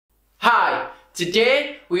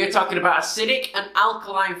Today we are talking about acidic and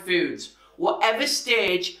alkaline foods. Whatever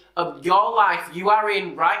stage of your life you are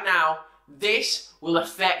in right now, this will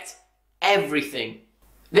affect everything.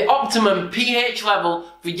 The optimum pH level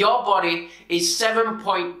for your body is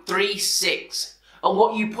 7.36, and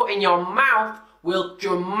what you put in your mouth will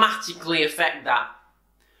dramatically affect that.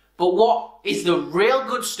 But what is the real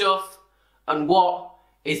good stuff and what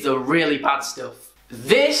is the really bad stuff?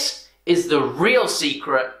 This is the real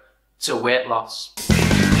secret to weight loss.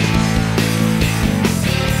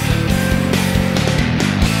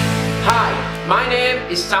 Hi, my name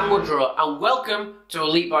is Sam Woodrow and welcome to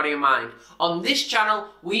Elite Body and Mind. On this channel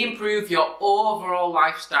we improve your overall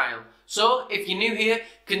lifestyle. So if you're new here,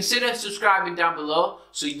 consider subscribing down below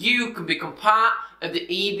so you can become part of the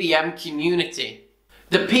EBM community.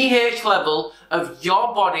 The pH level of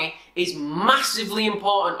your body is massively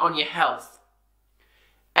important on your health.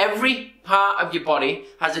 Every part of your body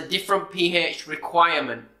has a different pH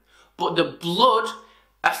requirement, but the blood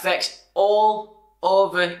affects all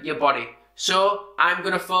over your body. So I'm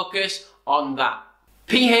going to focus on that.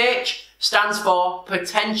 pH stands for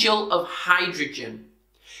potential of hydrogen.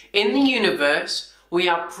 In the universe, we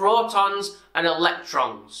have protons and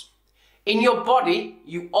electrons. In your body,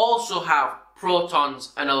 you also have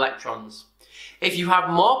protons and electrons. If you have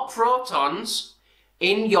more protons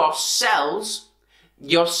in your cells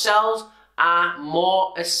are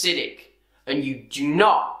more acidic, and you do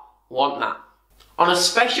not want that. On a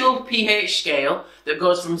special pH scale that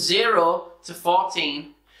goes from 0 to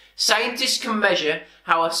 14, scientists can measure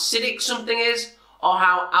how acidic something is or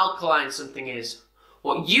how alkaline something is.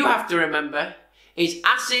 What you have to remember is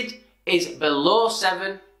acid is below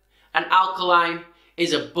 7 and alkaline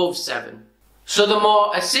is above 7. So the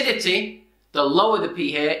more acidity, the lower the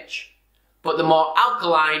pH, but the more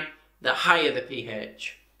alkaline, the higher the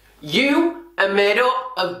pH. You are made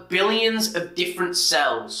up of billions of different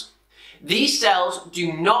cells. These cells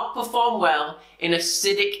do not perform well in an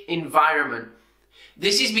acidic environment.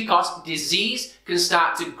 This is because disease can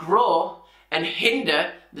start to grow and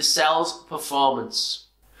hinder the cell's performance.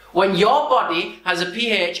 When your body has a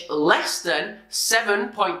pH less than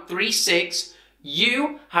 7.36,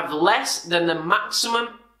 you have less than the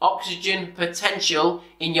maximum oxygen potential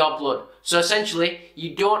in your blood. So essentially,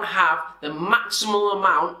 you don't have the maximal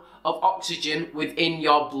amount of oxygen within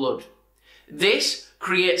your blood. This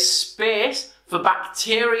creates space for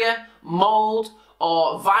bacteria, mold,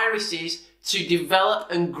 or viruses to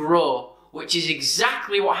develop and grow, which is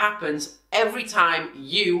exactly what happens every time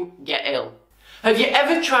you get ill. Have you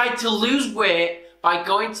ever tried to lose weight by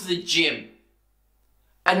going to the gym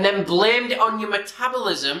and then blamed it on your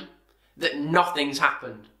metabolism that nothing's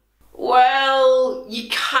happened? Well, you're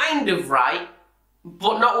kind of right,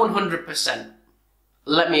 but not 100%.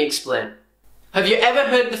 Let me explain. Have you ever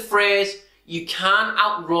heard the phrase, you can't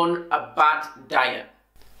outrun a bad diet?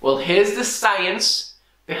 Well, here's the science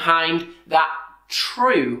behind that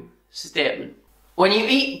true statement. When you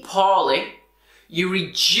eat poorly, you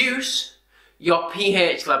reduce your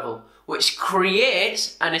pH level, which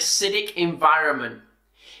creates an acidic environment.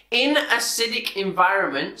 In acidic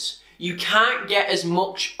environments, you can't get as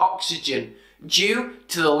much oxygen due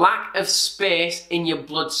to the lack of space in your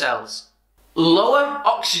blood cells. Lower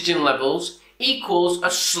oxygen levels equals a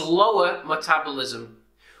slower metabolism,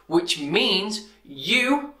 which means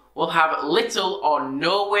you will have little or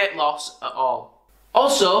no weight loss at all.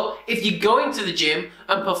 Also, if you're going to the gym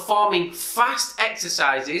and performing fast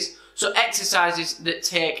exercises, so exercises that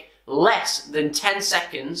take less than 10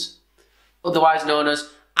 seconds, otherwise known as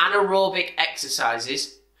anaerobic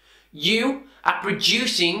exercises, you are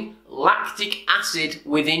producing lactic acid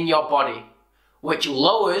within your body, which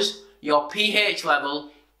lowers your pH level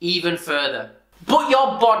even further. But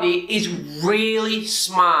your body is really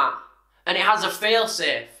smart and it has a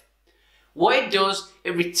fail-safe. What it does,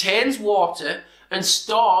 it retains water and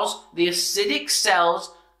stores the acidic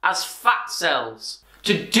cells as fat cells.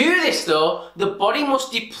 To do this though, the body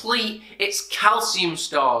must deplete its calcium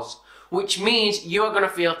stores, which means you are going to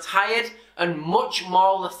feel tired and much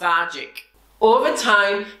more lethargic. Over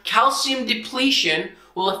time, calcium depletion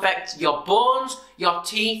will affect your bones, your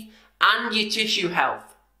teeth, and your tissue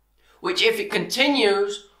health, which if it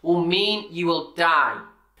continues will mean you will die.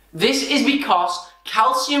 This is because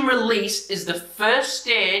calcium release is the first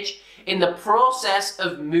stage in the process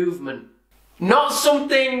of movement, not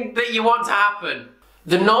something that you want to happen.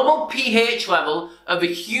 The normal pH level of a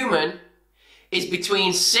human is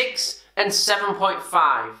between 6 and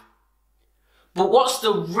 7.5. But what's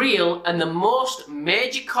the real and the most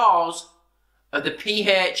major cause of the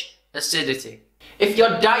pH acidity? If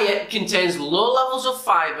your diet contains low levels of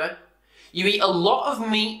fibre, you eat a lot of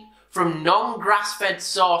meat, from non-grass-fed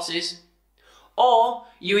sources, or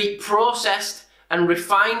you eat processed and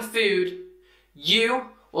refined food, you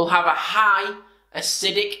will have a high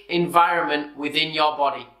acidic environment within your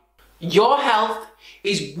body. Your health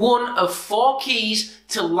is one of 4 keys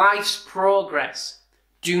to life's progress.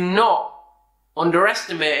 Do not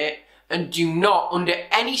underestimate it, and do not, under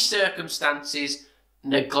any circumstances,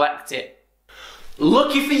 neglect it.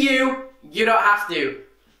 Lucky for you, you don't have to.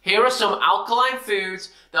 Here are some alkaline foods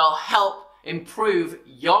that will help improve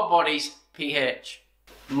your body's pH.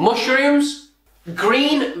 Mushrooms,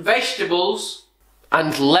 green vegetables,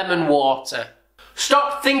 and lemon water.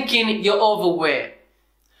 Stop thinking you're overweight.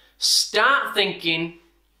 Start thinking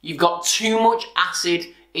you've got too much acid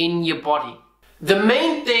in your body. The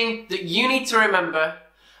main thing that you need to remember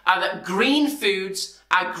are that green foods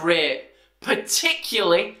are great,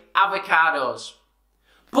 particularly avocados.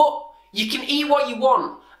 But you can eat what you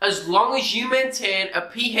want as long as you maintain a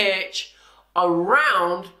pH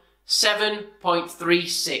around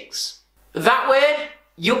 7.36. That way,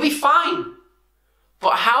 you'll be fine.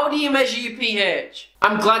 But how do you measure your pH?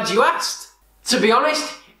 I'm glad you asked. To be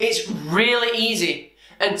honest, it's really easy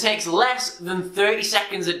and takes less than 30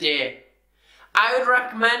 seconds a day. I would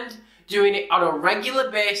recommend doing it on a regular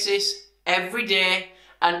basis, every day,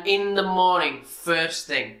 and in the morning, first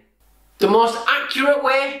thing. The most accurate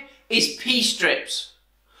way is pee strips,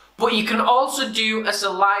 but you can also do a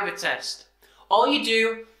saliva test. All you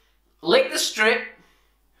do, lick the strip,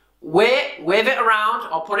 wave it around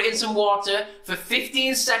or put it in some water for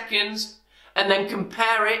 15 seconds, and then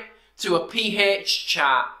compare it to a pH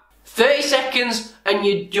chart. 30 seconds and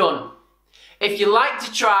you're done. If you like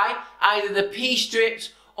to try either the pee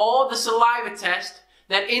strips or the saliva test,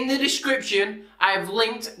 then in the description I have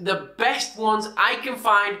linked the best ones I can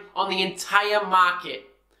find on the entire market.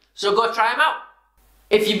 So go try them out.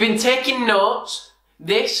 If you've been taking notes,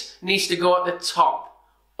 this needs to go at the top.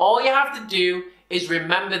 All you have to do is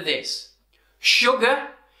remember this. Sugar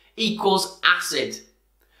equals acid.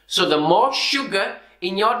 So the more sugar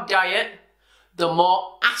in your diet, the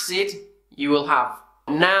more acid you will have.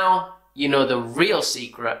 Now you know the real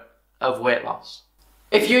secret of weight loss.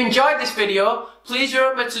 If you enjoyed this video, please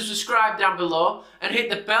remember to subscribe down below and hit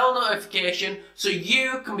the bell notification so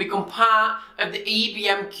you can become part of the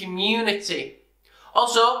EBM community.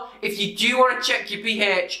 Also, if you do want to check your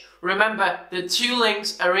pH, remember the 2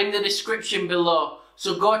 links are in the description below,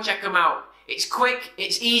 so go check them out. It's quick,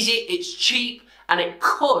 it's easy, it's cheap, and it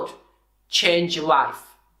could change your life.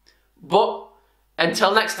 But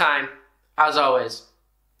until next time, as always,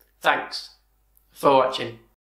 thanks for watching.